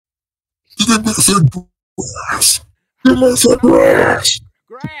Did they say grass? Did they say grass?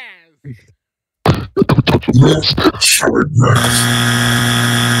 Grass. Yes, sorry,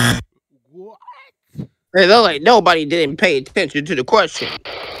 grass. What? It looked like nobody didn't pay attention to the question.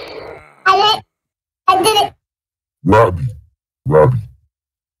 I did it. Robbie.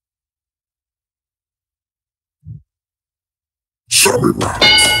 Sorry, Robbie.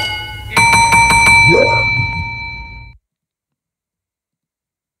 Yeah.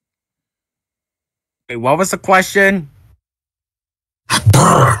 Wait, what was the question?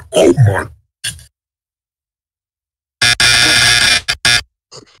 Oh my.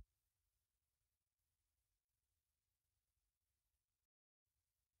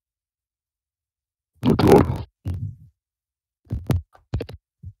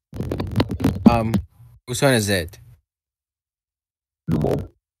 Whose turn is it?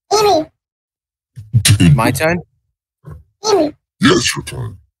 Amy. My turn? Amy. Yes, your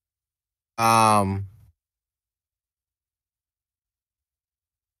turn.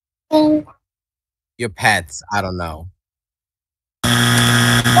 Your pets. I don't know.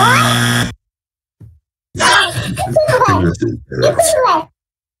 What?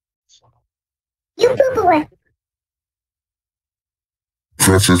 You poop away.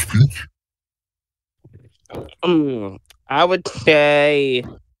 Princess Peach. I would say,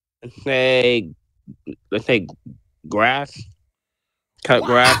 let's say grass. Cut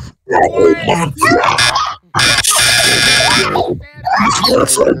grass. Oh my God.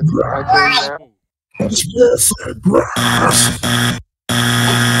 Yes, grass. Yes, grass.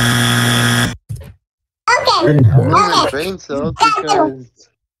 Okay. I think so because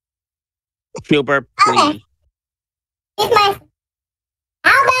Super, please. It's my.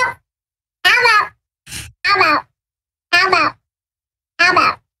 How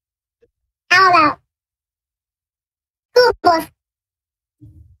about? Google.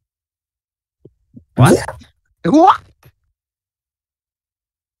 What? What?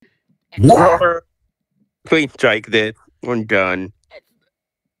 Please strike this. I'm done.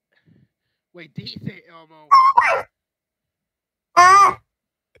 Wait, did he say Elmo? I'll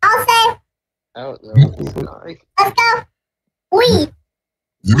say. I don't know. Let's go. Weed.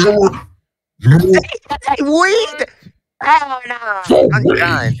 You know what? Weed? Oh no. I'm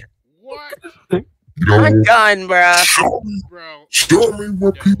done. What? You know I'm what? done, bruh. Bro. Show me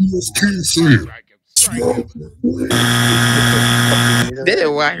what PBS said. Did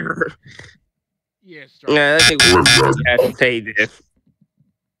it wire? Yeah, Yeah, I think we have to say this.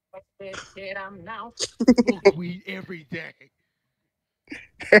 smoke weed every day.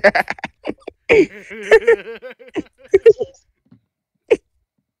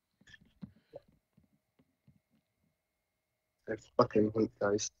 I fucking hate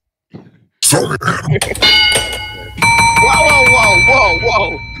guys.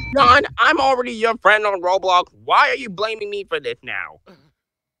 Whoa. John, I'm already your friend on Roblox. Why are you blaming me for this now?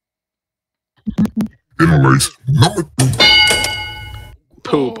 Anyways, number 2.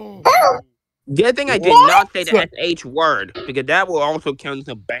 Poop. Oh. Good thing I did not say the SH word, because that will also count as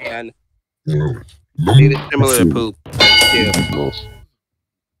a ban. Number It's similar to poop. Yeah.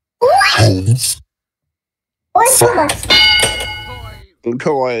 Holes. What's too much?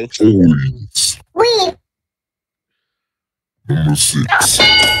 Toys. Toys. Weed. Number 6.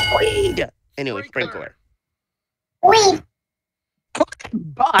 Weed. Anyway, sprinkler. Weed.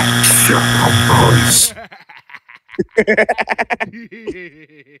 Bye. Nice.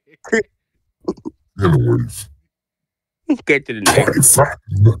 Anyways. Let's get to the next.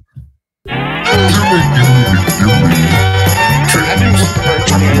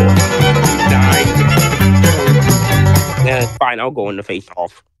 Yeah, it's fine. I'll go in the face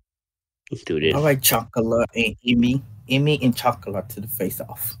off. Let's do this. All right, chocolate and Emmy and chocolate to the face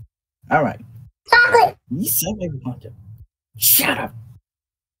off. All right. Chocolate. You said maybe want to. Shut up.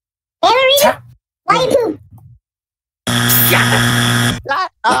 Margarita. Why you poop?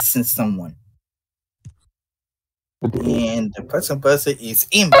 Listen, someone. And the person is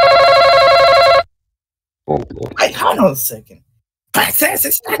Emmy. Wait, hold on a second. Princess,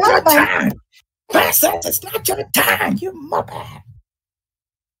 it's not your time. Princess, it's not your time. You muppet.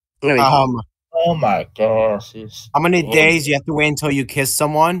 Oh my gosh. How many days you have to wait until you kiss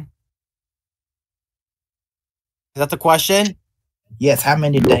someone? Is that the question? Yes, how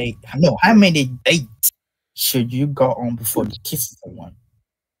many days? No, how many dates should you go on before you kiss someone?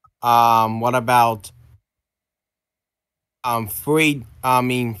 What about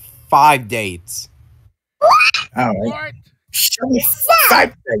 5 dates? All right. What? Show me 5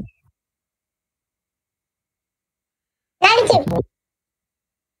 dates. 92.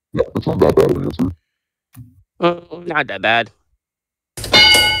 Yeah, it's not that bad of an answer. Not that bad.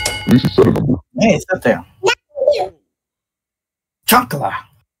 least he said a number. Hey, sit down. Ooh. Chocolate.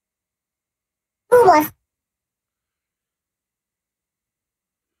 Who was?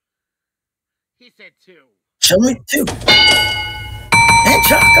 He said 2. Show me 2. And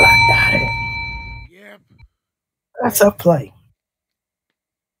chocolate got it. Yep. That's a play.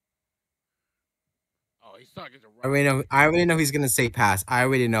 Oh, he's talking to I already know he's gonna say pass. I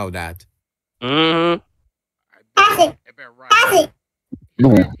already know that. Mm-hmm. Pass it. I bet right. Pass it.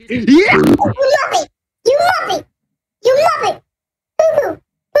 No. Yeah. You love it. You love it. You love it. Poo-poo.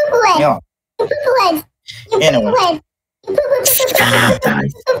 Poo-poo head. Yo, You poo-poo head. You Anyway. poo-poo head. You poo-poo head.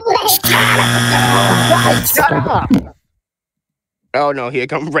 Poo-poo head. Shut up. Oh no, here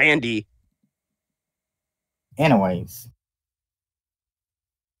come Randy. anyways.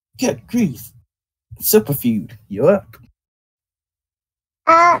 Good grief. Superfood, you up?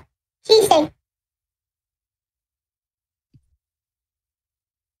 Cheesesteak.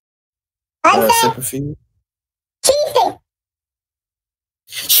 I said Superfood? cheesesteak.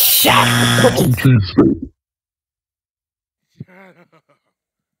 Shut up. Cheesesteak.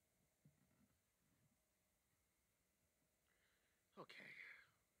 Okay.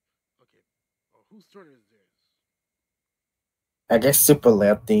 Oh, whose turn is this? I guess super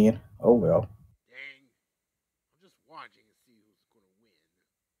left then. Oh well. Dang. I'm just watching and see who's gonna win.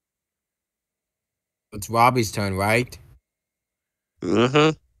 It's Robbie's turn, right?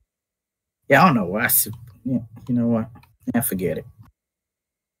 Mm-hmm. Yeah, I don't know why. Yeah, you know what? Yeah, forget it.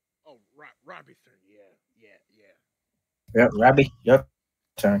 Oh, Robbie's turn. Yeah. Yep, Robbie, your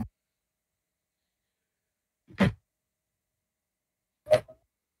turn.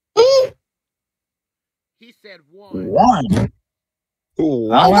 He said 1. One.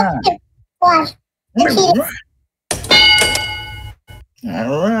 All right. Watch. All right.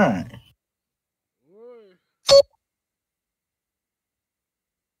 All right. Ooh.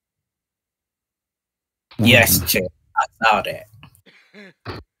 Yes, Chip. I saw that.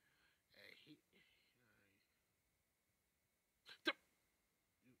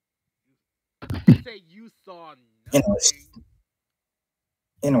 You say you saw Anyways. nothing.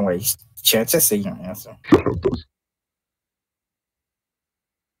 Anyways, Chip, just say your answer.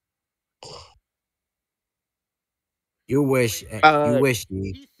 You wish. Uh, You wish.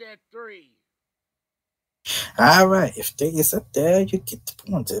 Ye. He said 3. All right. If there is up there, you get the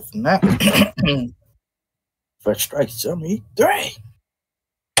points. If not, first strike, show me 3.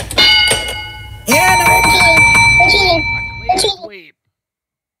 And We're cheating. A clean sweep.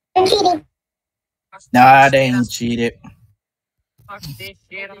 We're cheating. nah, they ain't cheated. Nobody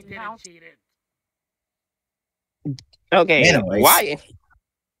didn't cheat it. okay. Anyways. Why?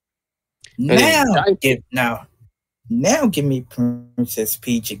 Now give me Princess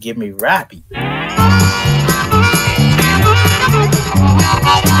Peach and give me Robbie.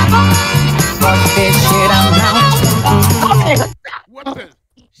 What the?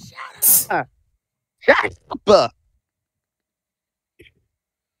 Shut up. Shut up.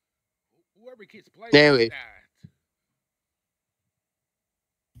 Whoever keeps playing Anyway. like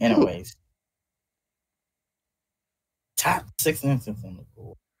that. Anyways. Top 6 answers on the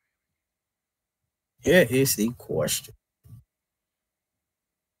board. Here is the question.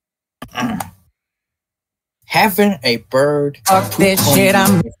 Having a bird. Fuck this shit,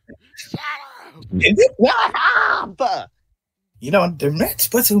 I'm- Shut up. You know, the next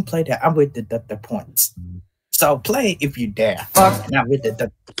person who played that, I'm with the points. So play if you dare. Fuck. Not with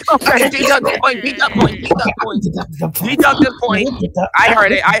the Okay, deduct the point. Deduct point. Deduct point. Deduct the point.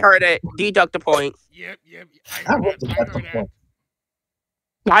 I heard it. Deduct the point. Yep. I I would heard deduct the that. point.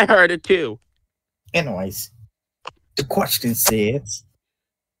 I heard it too. Anyways, the question says,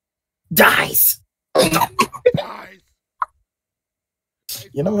 dice. Guys.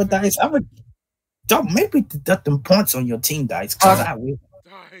 You know what, dice? I would don't maybe deduct them points on your team, dice. Because I will.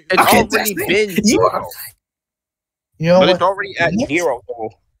 Guys. It's Okay, already that's been it. zero. You know But what? it's already at Next- 0. though.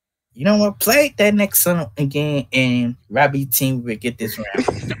 You know what? Play that next song again, and Robbie team will get this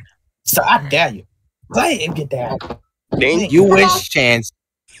round. So I dare you. Play it if you dare. Thank You wish, Chance.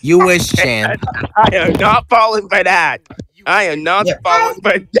 You wish, Chance. I am not falling for that. I am not Yeah. falling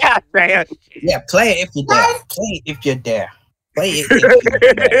for that, man. Yeah, play it if you dare. Play it if you dare. Play it if you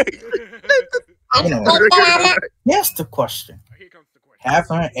dare. Anyway, here's the question. Here comes the question.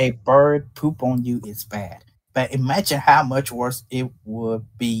 Having a bird poop on you is bad. But imagine how much worse it would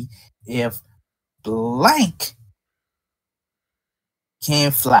be if blank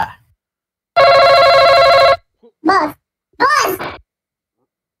can fly. Buzz. Buzz.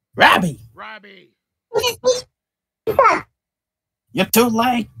 Robbie, Robbie, you're too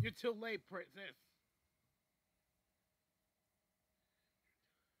late. you're too late, princess.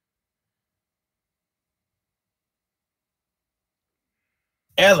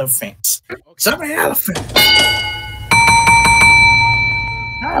 elephants. Okay. Some elephants.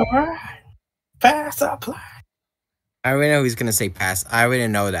 All right. Pass or play. I already know he's gonna say pass. I already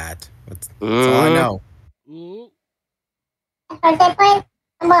know that. That's all I know. Ooh. First they play,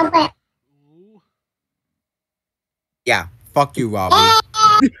 I'm gonna play. Ooh. Yeah. Fuck you, Robbie.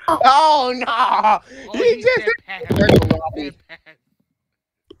 Oh no! Oh, He he just said pass. Robbie. He said pass.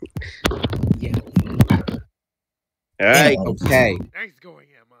 Yeah. All right. Okay. Nice going,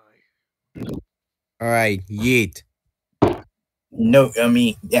 am I? All right. Yeet. No, I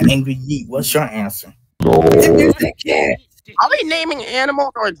mean, the angry yeet. What's your answer? No. It's a cat. Are we naming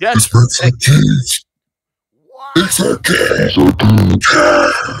animals or just? It's meant for kids. What? It's a cat.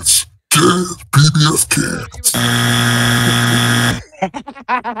 Cats. Kids. BBS kids.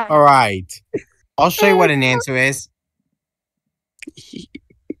 All right. I'll show you what an answer is.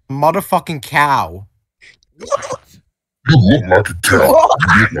 Motherfucking cow. What? You look like a cow.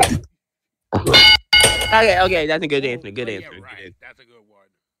 You look like Okay, that's a good answer. Good Oh, answer. yeah, right. That's a good one.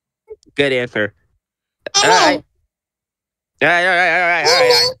 Good answer. All right. All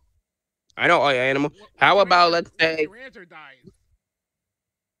right. I know all your animal. How Your about answer- let's say your answer dies.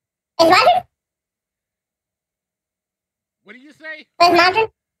 It's my turn? What do you say? It's my turn?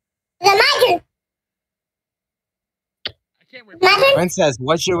 It's my turn? I can't My remember. turn? Princess,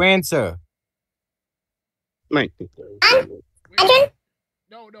 what's your answer? Mike. Wait, My turn?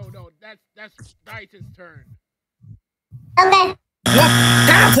 no. That's Dice's turn. Okay.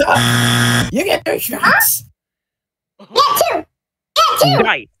 Time's up. You get 3 shots. Get two. Get two.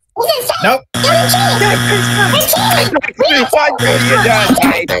 Right. This is Nope. Give me cheese. Get 3 shots. What are you done,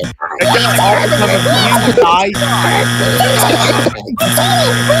 Mike?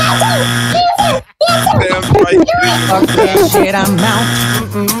 Fuck that shit, I'm out.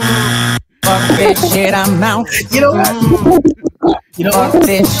 Fuck that shit, I'm out. You know what? You know Fuck what?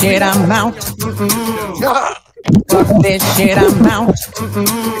 this shit, I'm out. Fuck this shit, I'm out.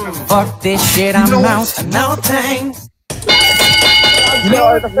 Fuck this shit, I'm out. No thanks. You know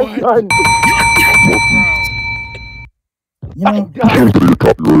what? You know,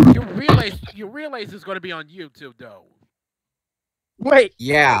 You realize it's gonna be on YouTube though. Wait,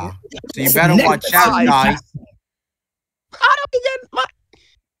 Yeah. So you better watch out, guys. how do we get my?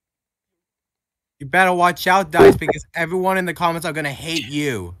 You better watch out, guys, because everyone in the comments are gonna hate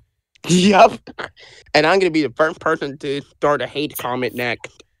you. Yup. And I'm gonna be the first person to start a hate comment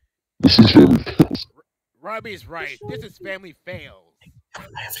next. Robbie's right. This is family fails.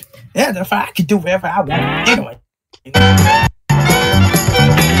 yeah, that's why I can do whatever I want. Anyway.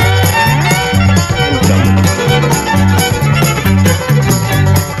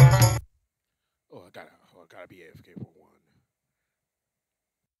 Oh, I gotta be AFK for one.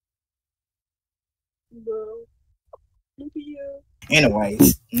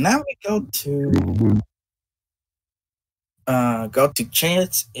 Anyways, now we go to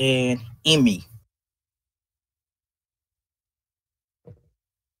Chance and Emmy.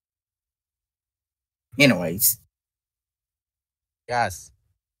 Anyways, Yes.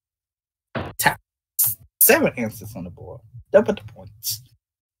 7 answers on the board. Double the points.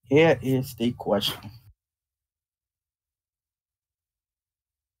 Here is the question.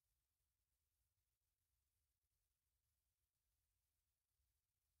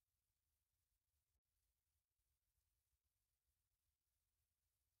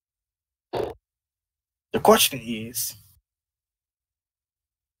 The question is,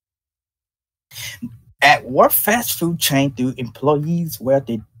 at what fast food chain do employees wear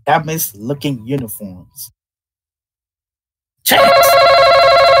the dumbest looking uniforms? Chance!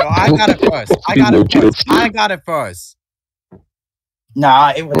 So I got it first. I got it first.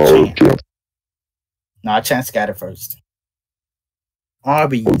 Nah, it was Chance. Nah, Chance got it first.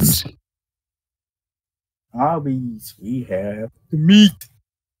 Arby's. Arby's, we have the meat.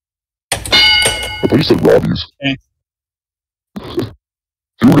 I thought you said Robbie's. Thanks.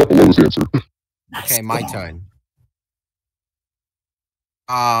 You got the lowest answer. Okay, my turn.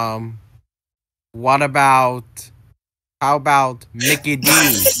 What about? How about Mickey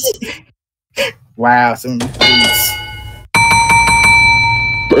D's? Wow, some meats.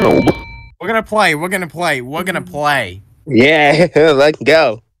 Damn. We're gonna play. Yeah, let's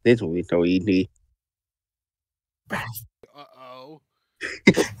go. This will be so easy. Uh-oh.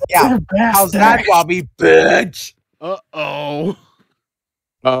 Yeah. How's that, Robbie? Bitch. Uh-oh.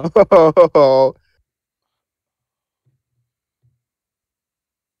 Oh,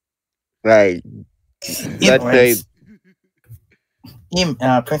 right. Let's say.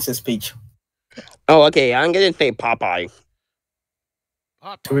 Anyways, Princess Peach. Oh, okay. I'm gonna say Popeye.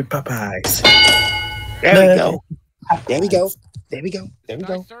 Three Popeyes. There we go. There we go. There we go. There we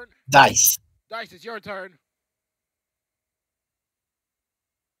go. Dice turn. Dice. Dice, it's your turn.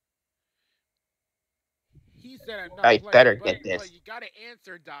 He said I'm not I playing, better but, get this. but you gotta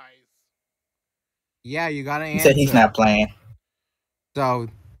answer, Dice. Yeah, you gotta He answer. said he's not playing. So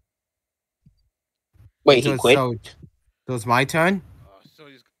Wait, he quit? So it's my turn. So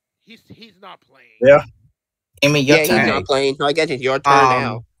he's not playing. Yeah. Amy, your Yeah, he's turn. not playing. So I guess it's your turn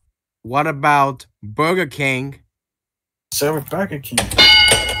now. What about Burger King? Serve Burger King.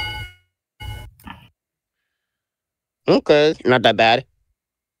 Okay, not that bad.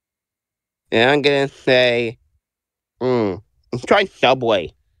 Yeah, I'm gonna say, try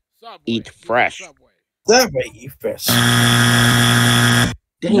Subway. Subway. Eat You said fresh. Subway. Subway, you fresh. Dang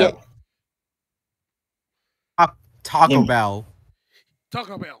it. Taco Gimme. Bell.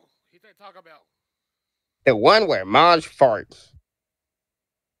 Taco Bell. He said Taco Bell. The one where Maj farts.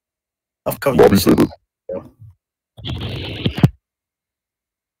 Of course. Bobby's favorite. I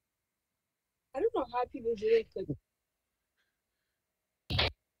don't know how people do it.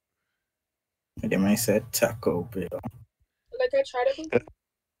 The man said Taco Bell. Like I tried it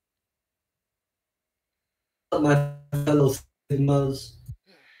before. My fellow Sigmas.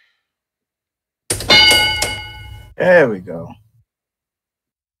 There we go.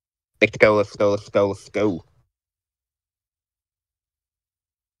 Let's go, let's go, let's go, let's go.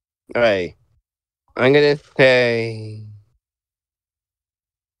 Alright. I'm gonna say.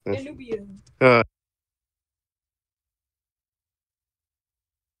 Nubian.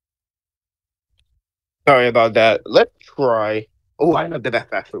 Sorry about that. Let's try. Oh, I know the best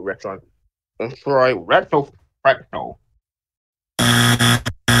fast food restaurant. Let's try Retro Pretzel.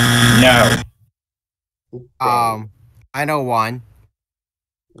 No. I know one.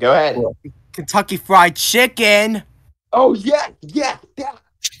 Go ahead. Kentucky Fried Chicken. Oh, yes, yes, yes.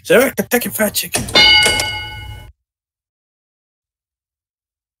 Serve Kentucky Fried Chicken.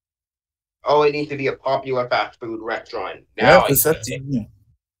 Oh, it needs to be a popular fast food restaurant. Yeah, Now I it's up get to it. you.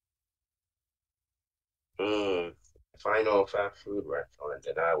 If I know a fast food restaurant,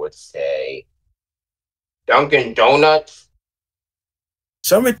 then I would say Dunkin' Donuts.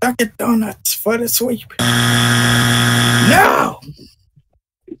 Serve me Dunkin' Donuts for the sweep. No!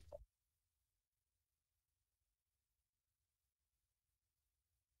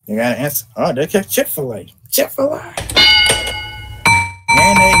 You gotta answer. Oh, they got Chick-fil-A. Chick-fil-A. And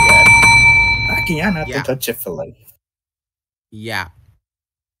they got it. How can y'all not think of Chick-fil-A? Yeah.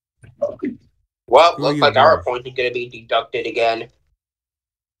 Well, Who looks you like our vote? points are going to be deducted again.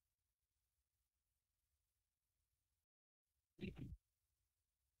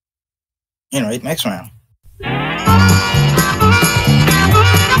 Anyway, next round.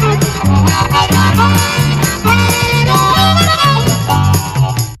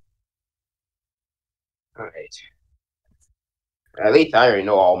 Alright. At least I already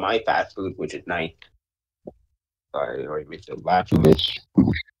know all my fast food, which is nice. Sorry, I already missed the last So one. that's pretty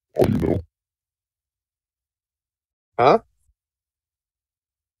much all you know. Huh?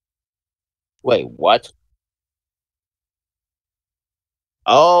 Wait, what?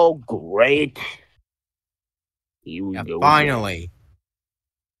 Oh, great. You Yeah, know finally.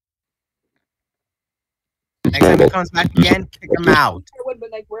 It's Next not time he about comes back again, kick him out. I would,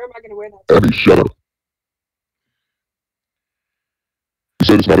 but like, where am I gonna wear that? Abby, shut up. He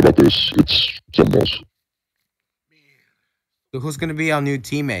said it's not about this. It's something else. So who's gonna be our new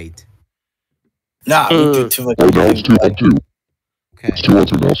teammate? Nah, we do two. Oh, now it's 2-on-2. Okay. It's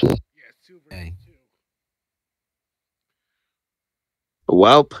 2-on-2 now, so. Yeah, it's 2 versus Okay. 2.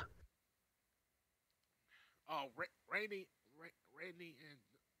 Welp. Oh, Randy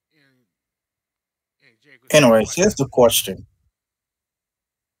and Jake. was Anyways, like- here's the question.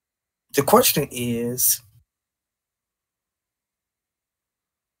 The question is.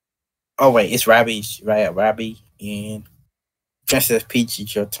 Oh wait, it's Robbie, right? Robbie and Princess Peach.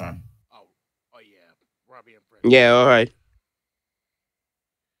 It's your turn. Oh yeah, Robbie and Fred. Yeah, alright.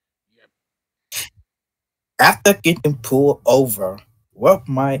 Yep. After getting pulled over, what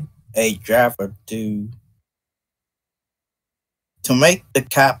might a driver do to make the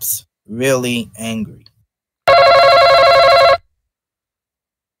cops really angry?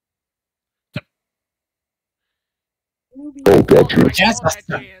 Oh, gotcha. Chance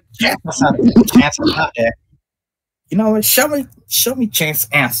not there. You know what? Show me Chance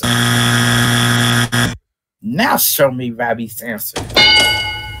answer. Now show me Robbie's answer.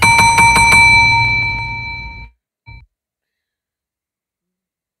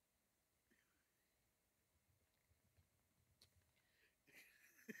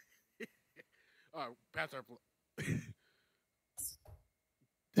 Pastor.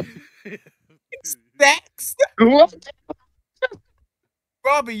 Sex. What?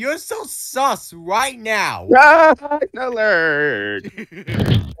 Robbie, you're so sus right now. Alert.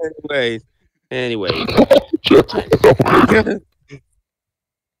 Anyway. Anyway.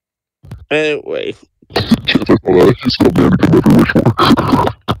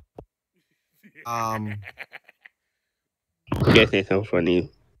 Guess that's so funny.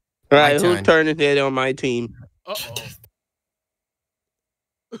 All right, whose turn. turn is it on my team? I'll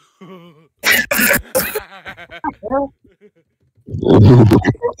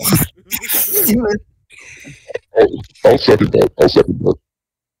second that.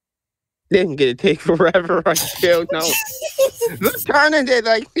 This is gonna take forever. I don't know. Whose turn is it?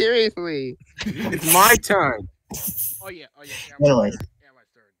 Like seriously. It's my turn. Oh yeah. Anyway. Yeah, my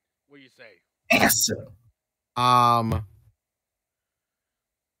turn. What do you say? Answer.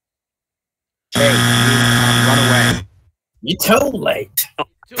 Hey, run away. You're too late.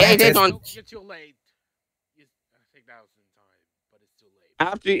 Hey, this on. You're too late. I think that was in time, but it's too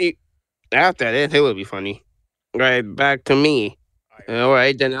late. After this, it would be funny. Right, back to me. All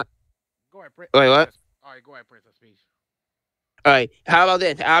right, then. Go ahead, Prince. Wait, what? All right, go ahead, Prince. Speech. All right, how about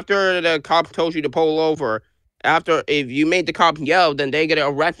this? After the cops told you to pull over, if you made the cops yell, then they get to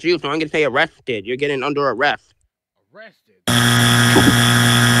arrest you. So I'm gonna say arrested. You're getting under arrest. Arrested.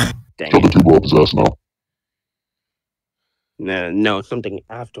 Dang Tell the it. people up his ass now. No, something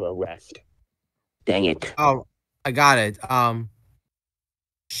after arrest. Dang it. Oh, I got it.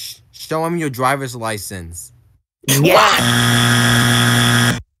 Show him your driver's license. Yeah.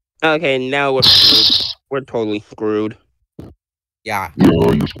 Okay, now we're screwed. We're totally screwed. Yeah. Yeah,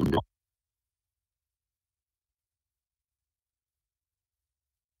 you're screwed.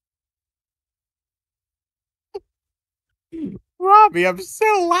 Robbie, I'm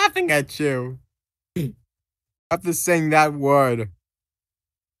still laughing at you. After saying that word.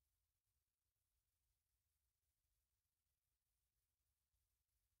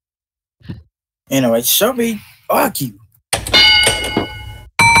 Anyway, shall we argue?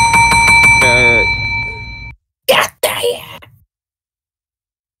 God damn.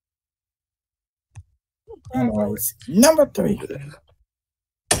 Anyways, number 3.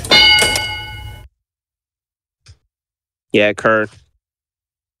 Yeah, Kurt.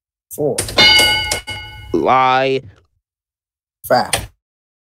 4. Lie. 5.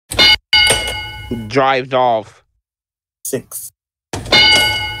 Drives off. 6.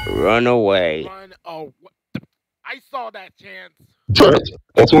 Run away. Run. Oh, what? I saw that chance.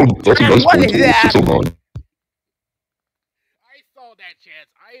 That's a nice What point. is that? 609. I saw that chance.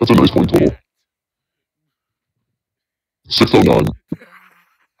 That's a nice point total. 609.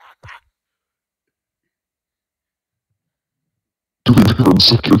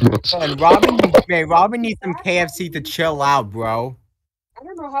 And Robin needs some KFC to chill out, bro. I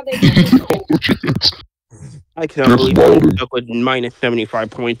don't know how they did this. I can't believe I'm stuck with minus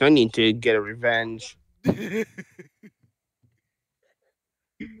 75 points. I need to get a revenge.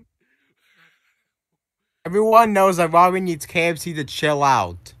 Everyone knows that Robin needs KFC to chill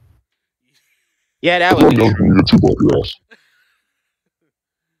out. Yeah, that was.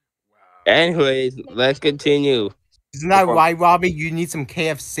 Anyways, let's continue. Isn't that right, Robbie? You need some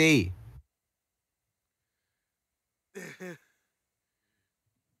KFC.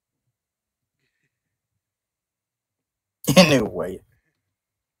 Anyway.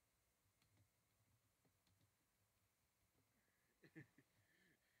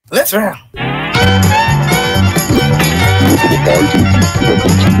 Let's round.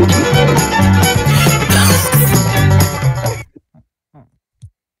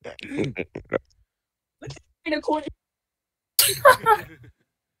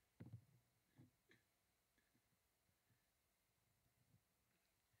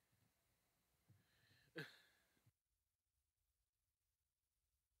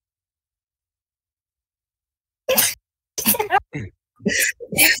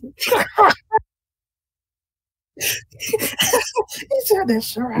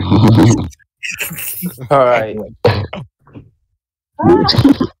 All right.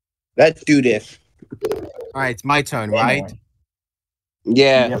 Let's do this. All right, it's my turn, right?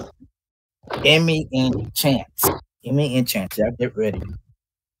 Yeah. Yep. Emmy and Chance. Emmy and Chance. Y'all get ready.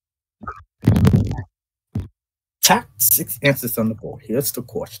 Top 6 answers on the board. Here's the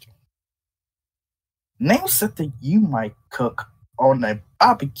question. Name something you might cook on a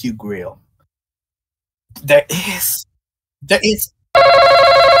barbecue grill. There is. You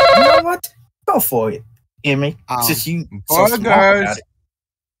know what? Go for it, Emmy. Since you so smart about Burgers. it.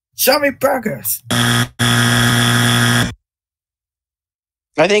 Show me burgers.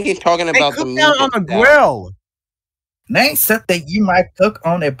 I think he's talking about the cook meat that on the itself. grill. Name something you might cook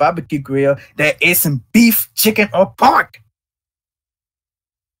on a barbecue grill that isn't beef, chicken, or pork.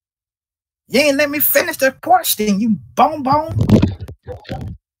 You ain't let me finish the question, you bone.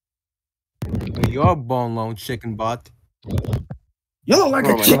 You're a bone lone chicken butt. You look like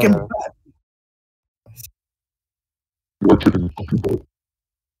Oh a my chicken God. butt. You're chicken fucking butt.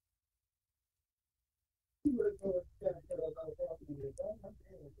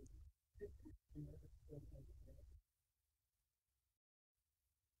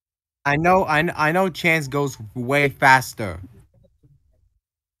 I know Chance goes way faster.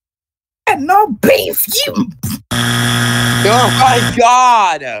 And no beef, you. Oh my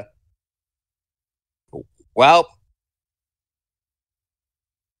God. Well,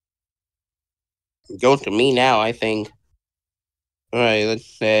 it goes to me now, I think. All right, let's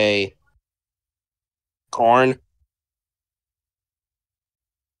say corn.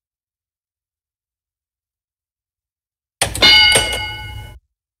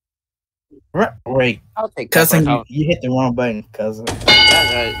 Wait, I'll take that cousin, for you hit the wrong button, cousin. how.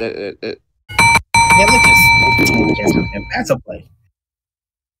 Yeah, let's just that's a play.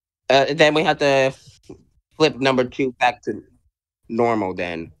 Then we have to flip number 2 back to normal.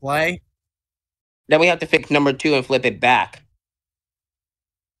 Then Play. we have to fix number 2 and flip it back.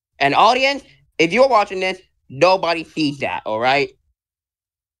 And audience, if you're watching this, nobody sees that. All right.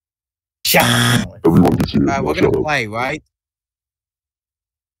 Shut up. Everyone can see it. Alright, we're Shut gonna up. play, right?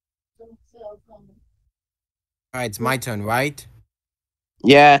 Alright, it's my turn, right?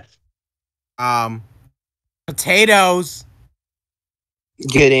 Yeah. Potatoes.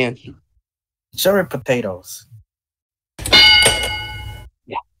 Get in. Cherry potatoes.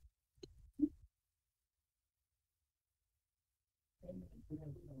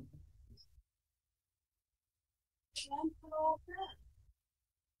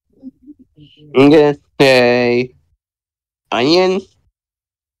 I'm gonna say onion.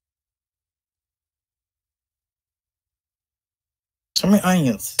 Show me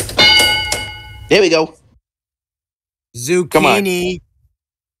onions. There we go. Zucchini.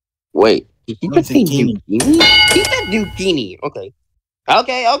 Wait, did he just say Zucchini. zucchini? He said zucchini. Okay.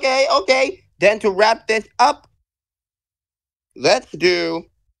 Okay. Then to wrap this up, let's do.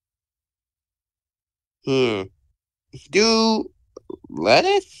 Let's do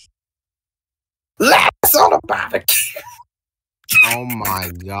lettuce. Lettuce on the barbecue. Oh my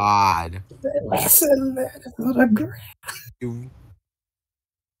God. Lettuce on the grill. You-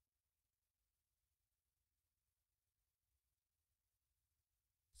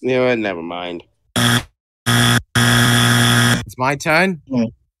 Yeah, never mind. It's my turn.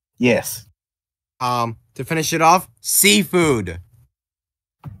 Yes. To finish it off, seafood.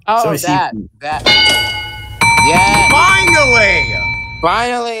 Oh, So that. Yeah.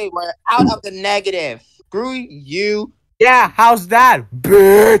 Finally, we're out of the negative. Screw you. Yeah, how's that,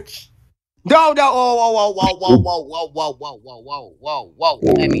 bitch? No. Whoa.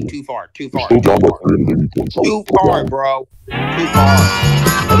 I mean, too far. Still down by 380 points. Too far, bro. Too far.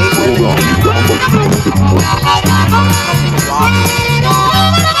 At least we're Still down by 350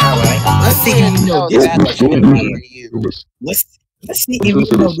 All right. Let's see if you know this question. Let's see if you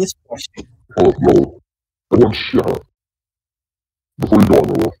know this question. No. Everyone shut up. Before you go on,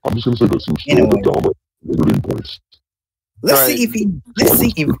 Noah, I'm just gonna say this. You're still down by 180 points. Let's see if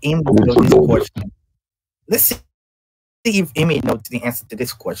Emmy knows this question. Let's see if Emmy knows the answer to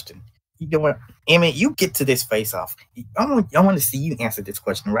this question. You know what, Emmy, you get to this face off. I want to see you answer this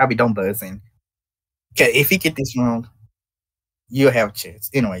question. Robbie, don't buzz in. Okay, if he get this wrong, you'll have a chance.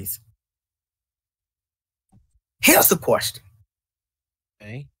 Anyways, here's the question.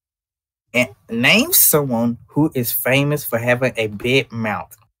 Okay. And name someone who is famous for having a big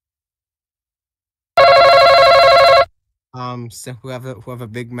mouth. So who have a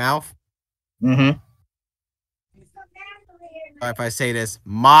big mouth? Mm-hmm. Or if I say this,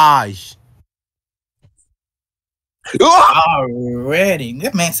 Maj. Already,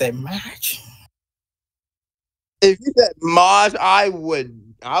 that man said Maj. If you said Maj, I would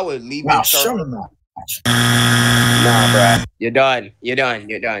leave Wow, this sure server. not. Nah, bruh. You're done.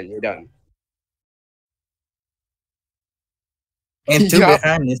 And to Yeah. be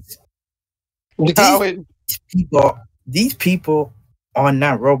honest, No, these people are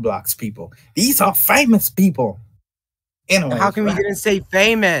not Roblox people. These are famous people. Anyway, How come you didn't say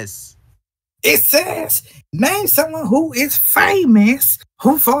famous? It says name someone who is famous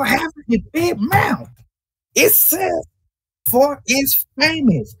who for having a big mouth. It says for is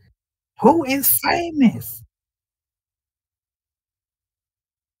famous. Who is famous?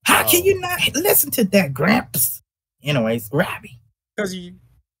 How can you not listen to that, Gramps? Anyways, Robbie. Because you.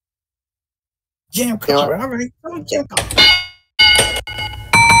 Jam cover. All right. Jam cover.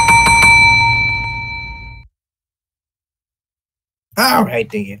 All right,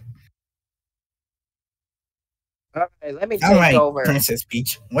 then. All right, let me All take right, over. Princess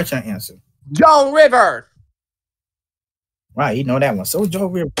Peach. What's your answer? Joan Rivers. Right, you know that one. So Joe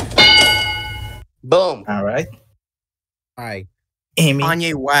River. Boom. All right. Alright. Amy.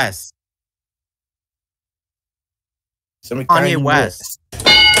 Kanye West. Somebody Kanye Kanye West.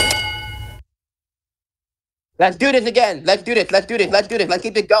 Let's do this again. Let's do this. Let's do this. Let's do this. Let's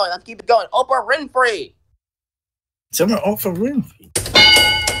keep it going. Let's keep it going. Oprah Winfrey. Someone offer Winfrey.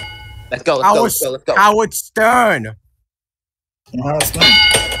 Let's go. Let's go. Let's go. Let's go. Howard Stern.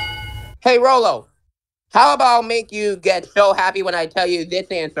 Hey, Rolo. How about make you get so happy when I tell you this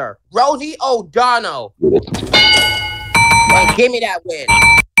answer? Rosie O'Donnell. And give me that win.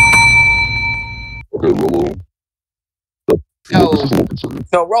 Okay, Rolo.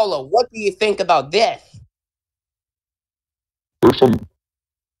 So Rolo, what do you think about this? There's some.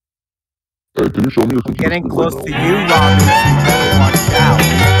 Hey, can you show me your Getting computer close right to now? you, Robbie. So you better watch out.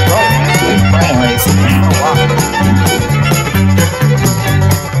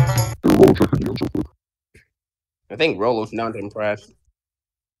 Hey, Rolo, check your DMs real quick. I think Rolo's not impressed.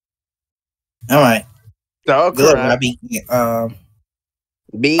 All right. So Good, correct. Robbie.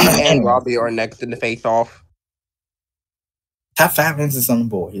 B and Robbie are next in the face-off. Top 5 answers on the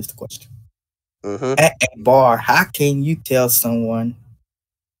board. Here's the question. Mm-hmm. At a bar, how can you tell someone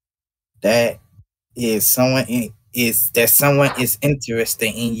that someone is interested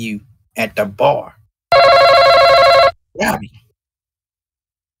in you at the bar? Robbie.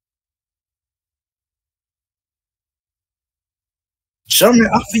 Show me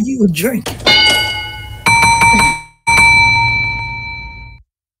offer you a drink.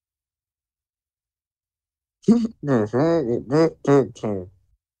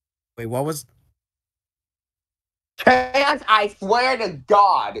 Wait, what was? Chance, I swear to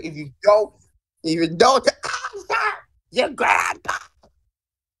God, if you don't answer, you're grandpa.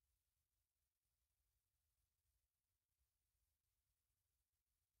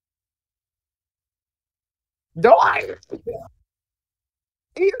 No, I.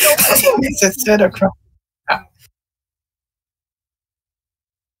 You know,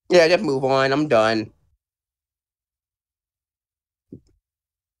 yeah, just move on. I'm done.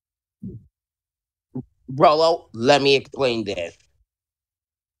 Rolo, let me explain this.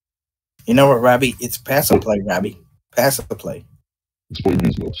 You know what, Robbie? It's pass or play, Robbie. Pass or play. Explain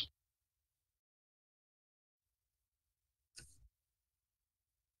these notes.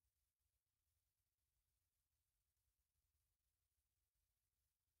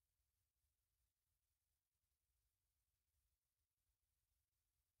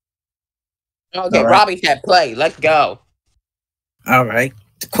 Okay, All right. Robbie said play. Let's go. All right.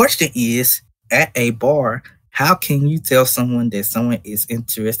 The question is, at a bar, how can you tell someone that someone is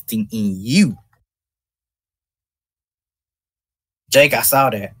interested in you? Jake, I saw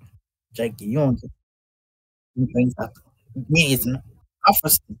that. Jake, you don't me it's not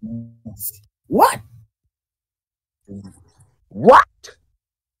what? What?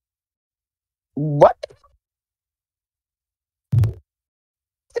 What?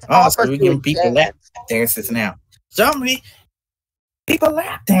 Oh, so we're giving people lap dances now. Show me people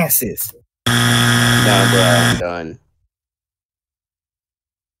lap dances. No, bro, I'm done.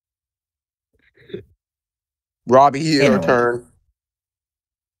 Robbie, your turn.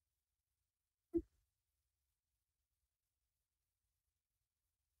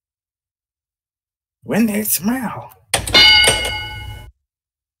 When they smile.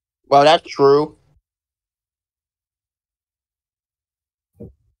 Well, that's true. All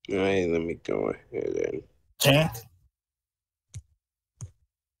right, let me go ahead and. Chance.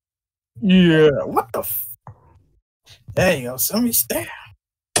 Yeah, what the there you go, somebody stare.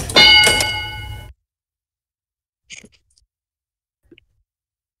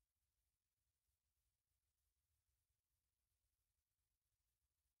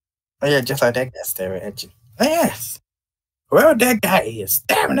 Oh yeah, just like that guy staring at you. Yes. Whoever that guy is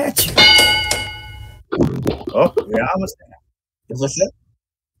staring at you. Oh, we're almost there. What's that?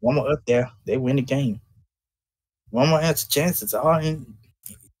 One more up there. They win the game. One more answer chance. It's all in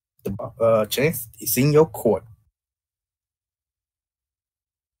the chance. It's in your court.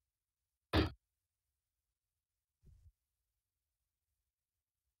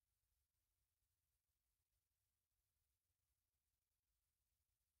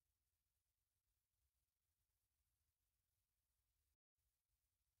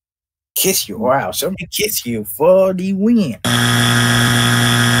 Kiss you. Wow. Somebody kiss you for the win.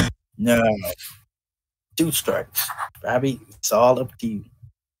 No. 2 strikes. Robbie, it's all up to you.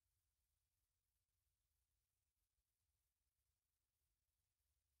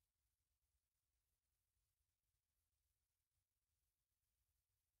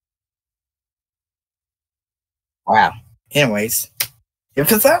 Wow. Anyways,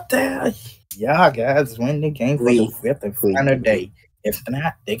 if it's out there, y'all guys win the game for the fifth and final day. If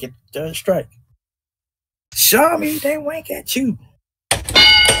not, they get the strike. Show me they wink at you.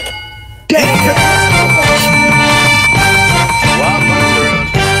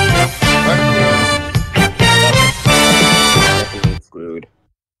 Definitely screwed.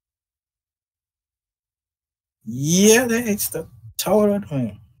 Yeah, that's the total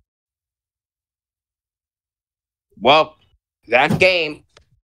win. Well, that's game.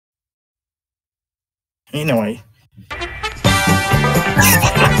 Anyway.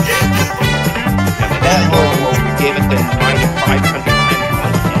 That will give it the minus 500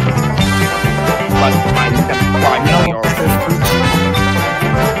 plus minus 75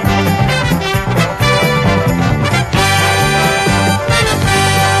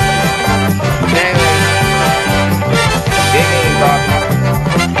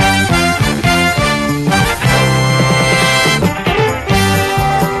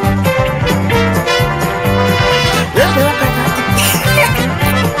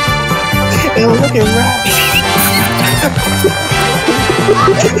 Look at Robbie.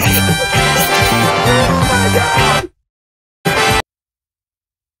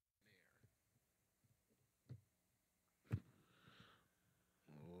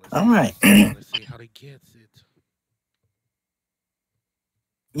 All right. Let's see how he gets it.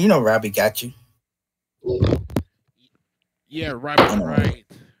 You know Robbie got you. Yeah, right.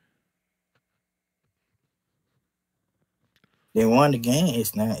 They won the game.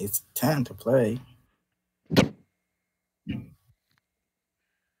 It's time to play.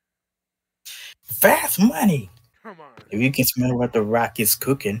 Fast money. Come on. If you can smell what the Rock is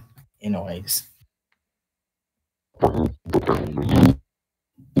cooking, anyways.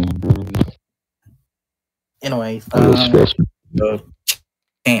 Anyways,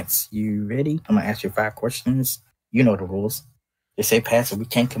 Chance, you ready? I'm gonna ask you 5 questions. You know the rules. They say pass, and we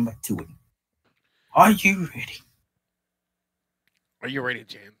can't come back to it. Are you ready? Are you ready,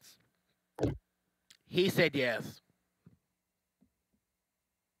 Chance? He said yes.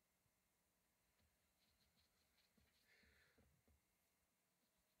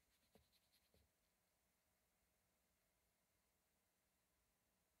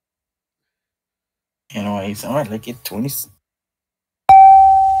 Anyways, all right, let's get 20.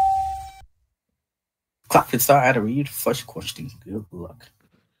 Clock can start out to read the first question. Good luck.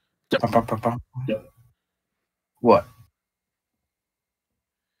 What?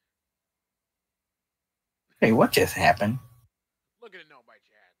 Hey, what just happened? Look at it now by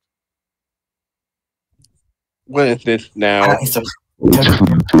chat. What is this now?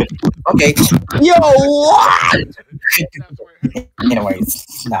 Okay. Yo, what? Anyways,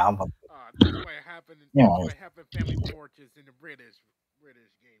 nah, that's what happened. That's what happened. Family Torches in the British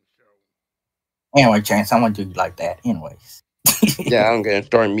game show. Anyway, Chance, I'm gonna do you like that. Anyways. Yeah, I'm gonna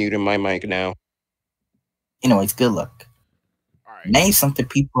start muting my mic now. Anyways, good luck. All right. Name something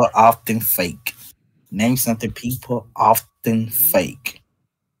people often fake. Name something people often fake.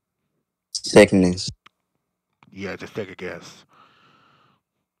 Sickness. Yeah, just take a guess.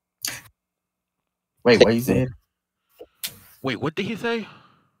 Wait, what you said? Wait, what did he say?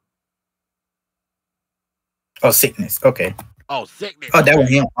 Oh, sickness. Okay. Oh, sickness. Oh, that was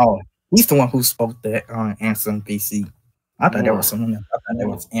him. Oh, he's the one who spoke that answer on PC. I thought that was someone else. I thought that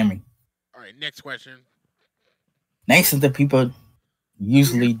was Emmy. All right, next question. Name something people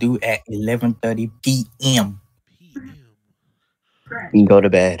usually do at 11:30 p.m. Go to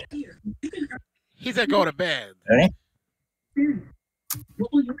bed. He said go to bed. Okay,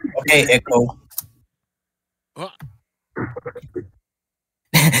 okay, Echo.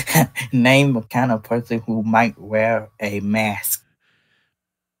 Name a kind of person who might wear a mask.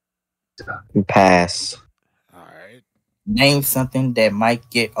 Pass. All right. Name something that might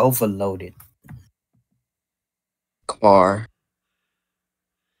get overloaded. Car.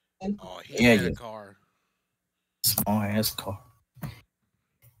 Oh, he had a car. Small ass car.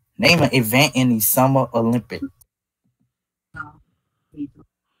 Name an event in the Summer Olympics.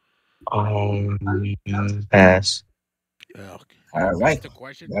 Pass. Yeah, okay. All right. The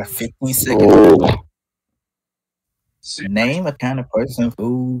question? 15 seconds. Name a kind of person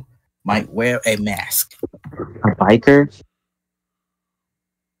who might wear a mask. A biker.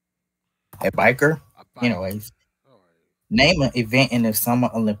 A biker? Anyways. Name an event in the Summer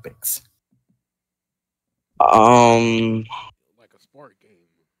Olympics. Like a sport game.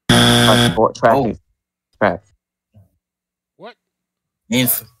 Track. Track. What?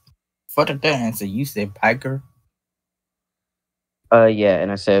 If for the answer, you said biker. Yeah,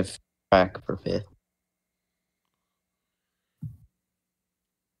 and I said track for 5th.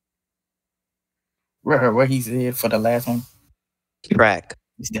 What he said for the last one? Track.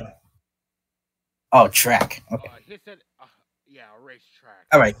 Oh, track. Okay. He said, yeah, racetrack.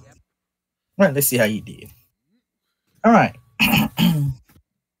 All right. Yep. Well, let's see how you did. All right.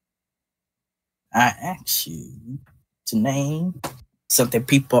 I asked you to name something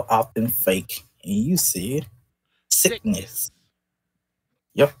people often fake, and you said sickness.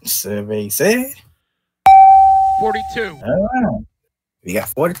 Yep. Survey said 42. All right. We got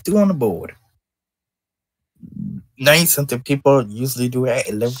 42 on the board. Name something people usually do at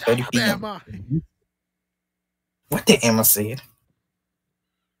 11:30 p.m. Emma. What did Emma say?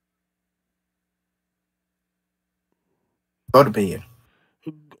 Go to bed.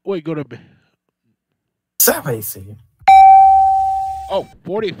 Wait, go to bed. Survey said. Oh,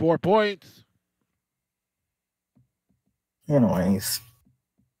 44 points. Anyways.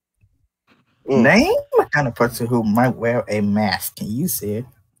 Name a kind of person who might wear a mask. And you said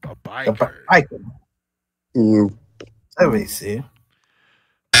a biker. Survey said.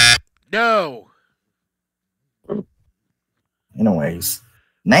 No. Anyways.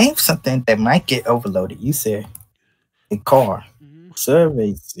 Name something that might get overloaded. You said a car.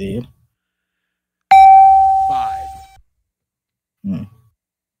 Survey said 5.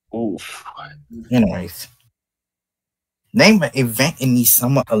 Oof. Anyways. Name an event in the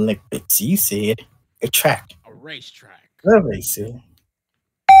Summer Olympics. You said a track. A racetrack. Survey said.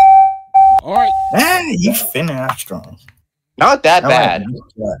 All right. Man, you finna out strong. Not that All bad.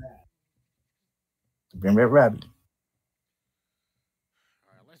 Right. Bring back Robbie.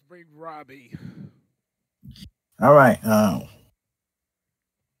 All right, let's bring Robbie. All right.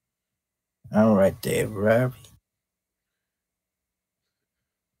 All right, there, Robbie.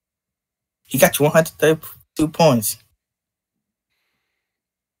 He got you 132 points.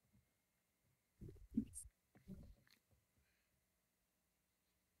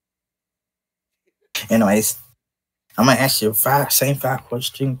 Anyways, I'm gonna ask you same five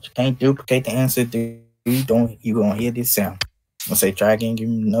questions. You can't duplicate the answer. You gonna hear this sound. I'm gonna say try again, give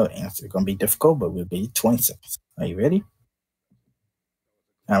me another answer. It's gonna be difficult, but we'll be 20 seconds. Are you ready?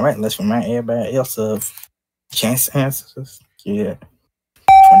 All right, let's remind everybody else of chance answers. Yeah.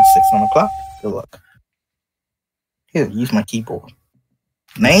 26 on the clock. Good luck. Here, use my keyboard.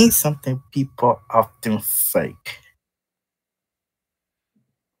 Name something people often fake.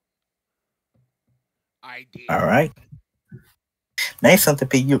 ID. All right. Name something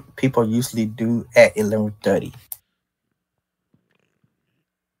people usually do at 11:30.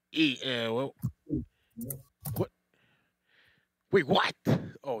 Well, what? Wait, what?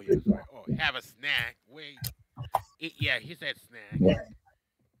 Oh, yeah, sorry. Oh, have a snack. Wait. Yeah, he said snack. Yeah.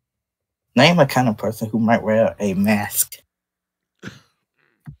 Name a kind of person who might wear a mask.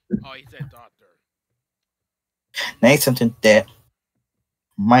 Oh, he said doctor. Name something that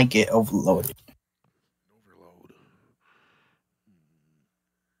might get overloaded. Overload.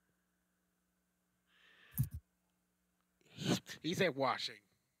 He said washing.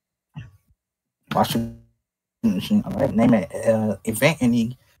 Washing machine. All right. Name an event in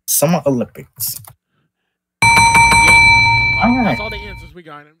the Summer Olympics. Yeah. All right. That's all the answers we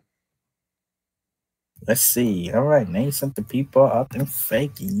got him. Let's see. All right. Name something people often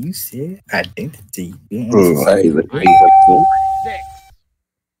fake. And you said identity.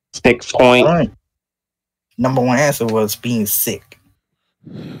 6 points. All right. Number one answer was being sick.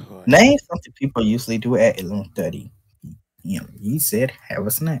 Name something people usually do at 11:30. You said have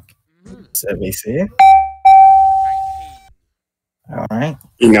a snack. Survey said. All right.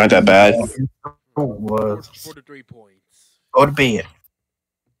 Not that bad. Was 43 points. Go to bed.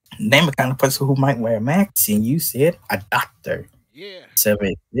 Name a kind of person who might wear a mask, and you said a doctor. Yeah.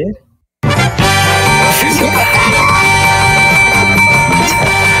 Survey said.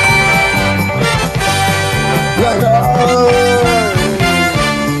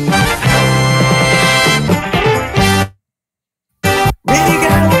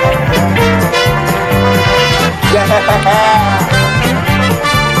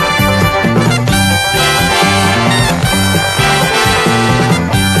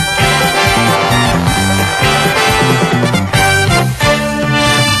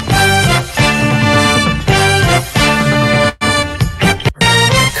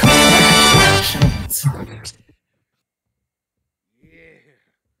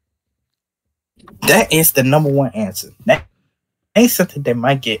 That is the number one answer. That ain't something that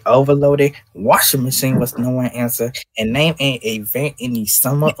might get overloaded. Washing machine was the number one answer. And name an event in the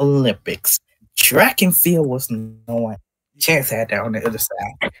Summer Olympics. Track and field was no one. Chance had that on the other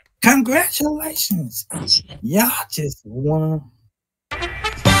side. Congratulations. Y'all just won.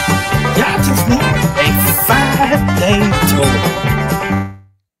 Y'all just won a 5-day tour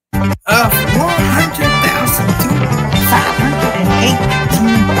of 100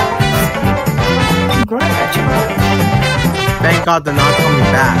 Thank God they're not coming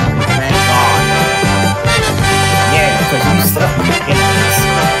back. Thank God. Yeah, because you stuck with this.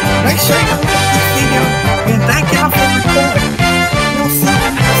 Make sure you like this video and thank y'all for recording. We'll see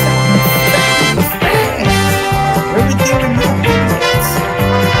you next time. We're doing your videos.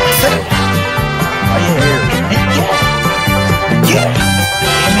 Say it. Oh yeah. Yeah.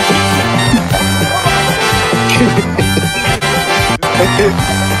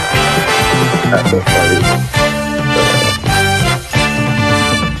 That's so funny.